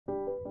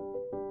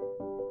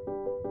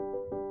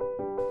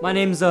My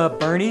name's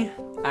Bernie.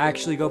 I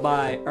actually go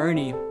by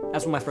Ernie.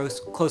 That's what my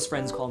close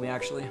friends call me,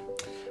 actually.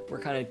 We're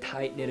kind of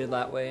tight-knitted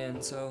that way,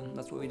 and so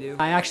that's what we do.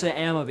 I actually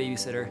am a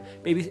babysitter.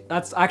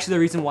 That's actually the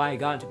reason why I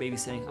got into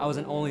babysitting. I was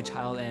an only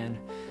child, and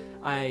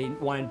I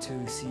wanted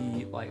to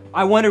see, like,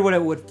 I wondered what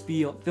it would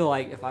feel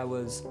like if I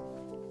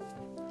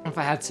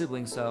had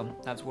siblings, so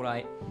that's what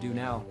I do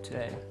now,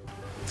 today.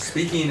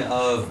 Speaking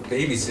of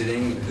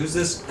babysitting, who's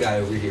this guy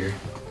over here?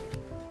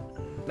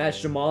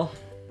 That's Jamal.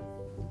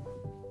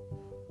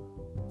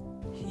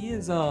 He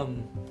is, I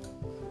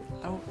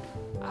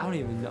don't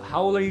even know.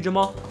 How old are you,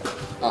 Jamal?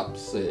 Up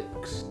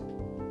 6.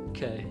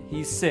 Okay,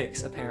 he's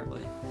 6, apparently.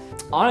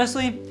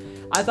 Honestly,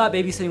 I thought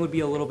babysitting would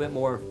be a little bit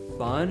more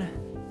fun,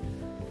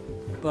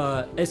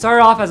 but it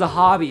started off as a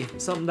hobby,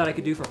 something that I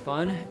could do for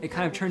fun. It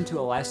kind of turned into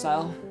a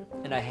lifestyle,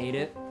 and I hate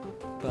it,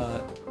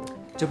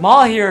 but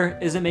Jamal here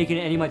isn't making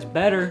it any much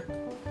better.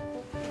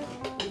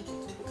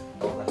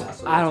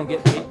 I don't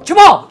get paid.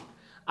 Jamal!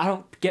 I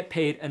don't get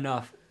paid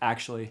enough,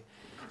 actually.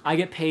 I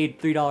get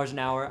paid $3 an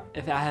hour.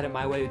 If I had it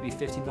my way, it would be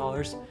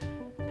 $15.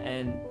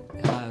 And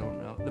I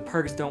don't know. The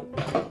perks don't,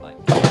 like.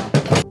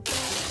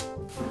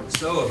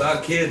 So,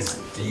 about kids,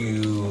 do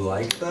you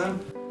like them?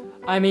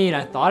 I mean,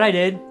 I thought I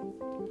did.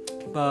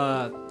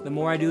 But the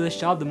more I do this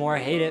job, the more I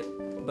hate it.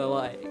 But,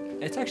 like,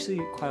 it's actually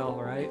quite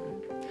alright.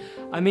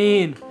 I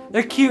mean,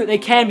 they're cute. They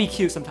can be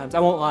cute sometimes. I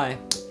won't lie.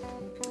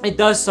 It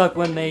does suck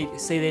when they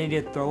say they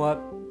need to throw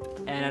up.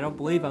 And I don't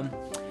believe them.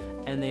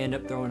 And they end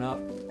up throwing up.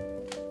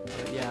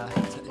 But yeah.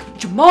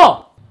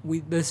 Jamal!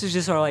 This is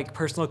just our like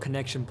personal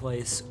connection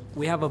place.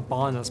 We have a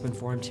bond that's been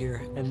formed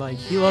here. And like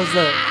he loves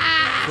the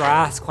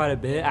grass quite a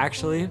bit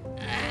actually.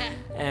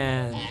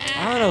 And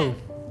I don't know.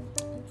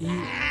 He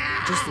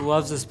just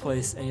loves this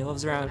place and he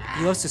loves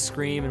to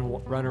scream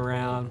and run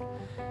around.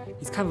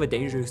 He's kind of a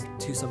danger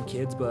to some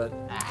kids, but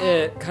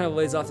it kind of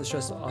lays off the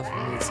stress off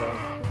of me, so.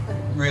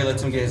 Really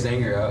lets him get his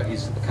anger out.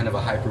 He's kind of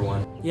a hyper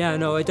one. Yeah,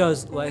 no, it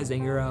does let his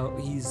anger out.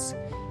 He's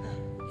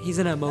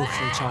an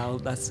emotional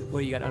child. That's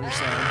what you gotta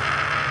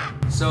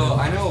understand. So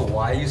I know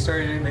why you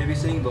started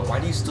babysitting, but why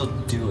do you still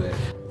do it?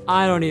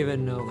 I don't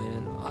even know,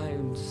 man.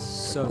 I'm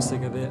so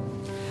sick of it.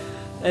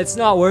 It's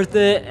not worth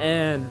it,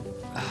 and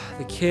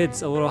the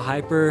kid's a little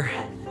hyper,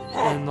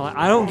 and like,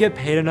 I don't get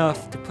paid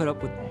enough to put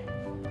up with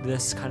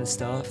this kind of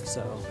stuff,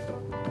 so.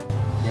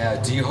 Yeah,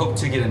 do you hope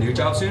to get a new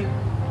job soon?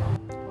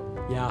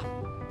 Yeah.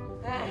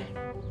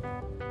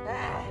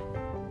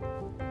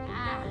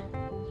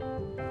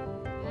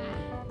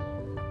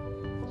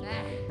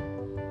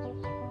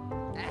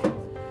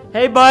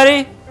 Hey,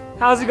 buddy.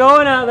 How's it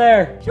going out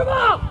there?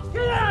 Jamal,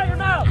 get it out of your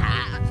mouth!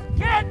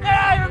 Get it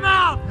out of your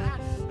mouth!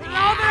 Open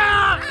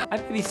up! I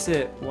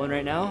babysit one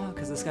right now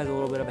because this guy's a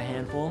little bit of a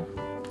handful,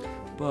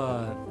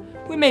 but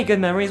we make good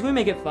memories. We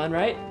make it fun,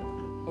 right?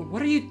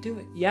 What are you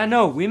doing? Yeah,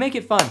 no, we make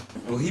it fun.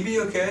 Will he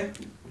be okay?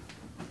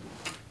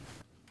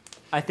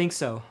 I think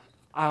so.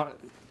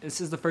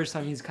 This is the first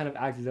time he's kind of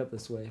acted up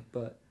this way,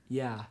 but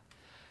yeah.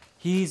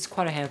 He's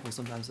quite a handful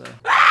sometimes, though.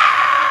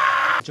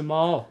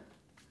 Jamal,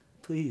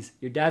 please,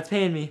 your dad's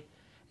paying me,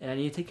 and I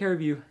need to take care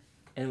of you,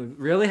 and it would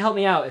really help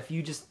me out if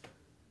you just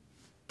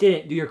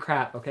didn't do your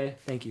crap, okay?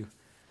 Thank you.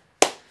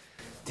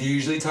 Do you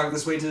usually talk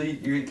this way to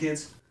your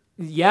kids?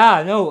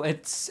 Yeah, no,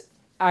 it's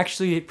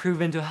actually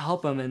proven to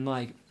help them, and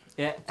like,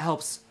 it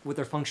helps with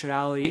their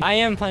functionality. I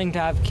am planning to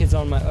have kids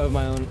of my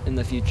own in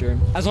the future.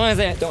 As long as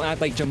they don't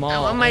act like Jamal. I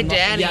want my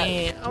daddy.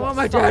 Yeah. I want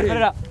my daddy. Put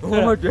it up. I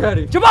want my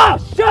daddy. Jamal,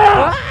 shut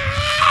up!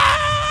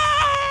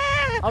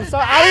 I'm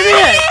sorry, I didn't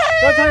mean it.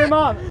 Don't tell your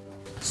mom.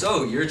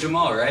 So, you're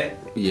Jamal, right?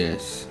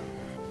 Yes.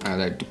 I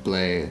like to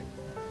play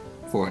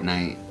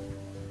Fortnite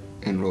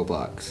and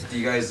Roblox. Do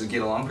you guys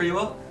get along pretty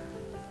well?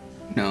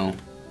 No.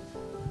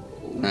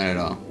 Not at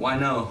all. Why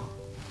no?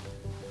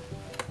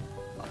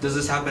 Does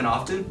this happen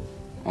often?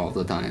 All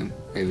the time.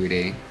 Every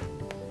day.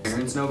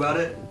 Parents know about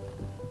it?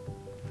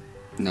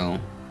 No.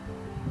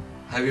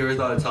 Have you ever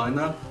thought of telling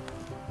them?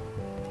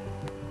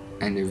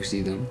 I never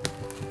see them.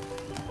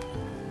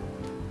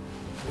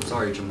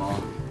 Sorry,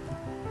 Jamal.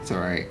 It's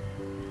alright.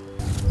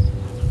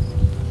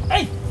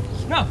 Hey!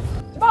 No!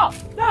 Jamal!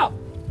 No!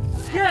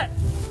 Get it!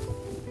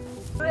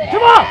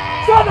 Jamal!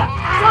 Stop that!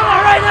 Stop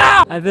that right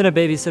now! I've been a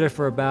babysitter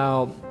for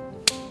about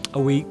a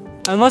week.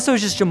 Unless it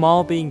was just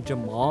Jamal being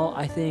Jamal,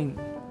 I think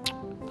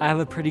I have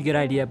a pretty good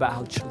idea about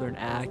how children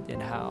act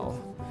and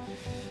how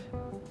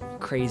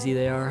crazy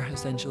they are,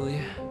 essentially.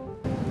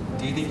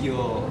 Do you think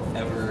you'll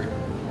ever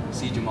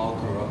see Jamal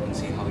grow up and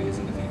see how he is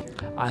in the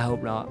future? I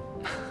hope not.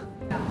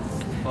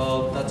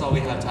 Well, that's all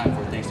we have time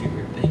for. Thank you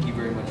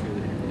very much for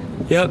the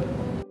interview. Yep.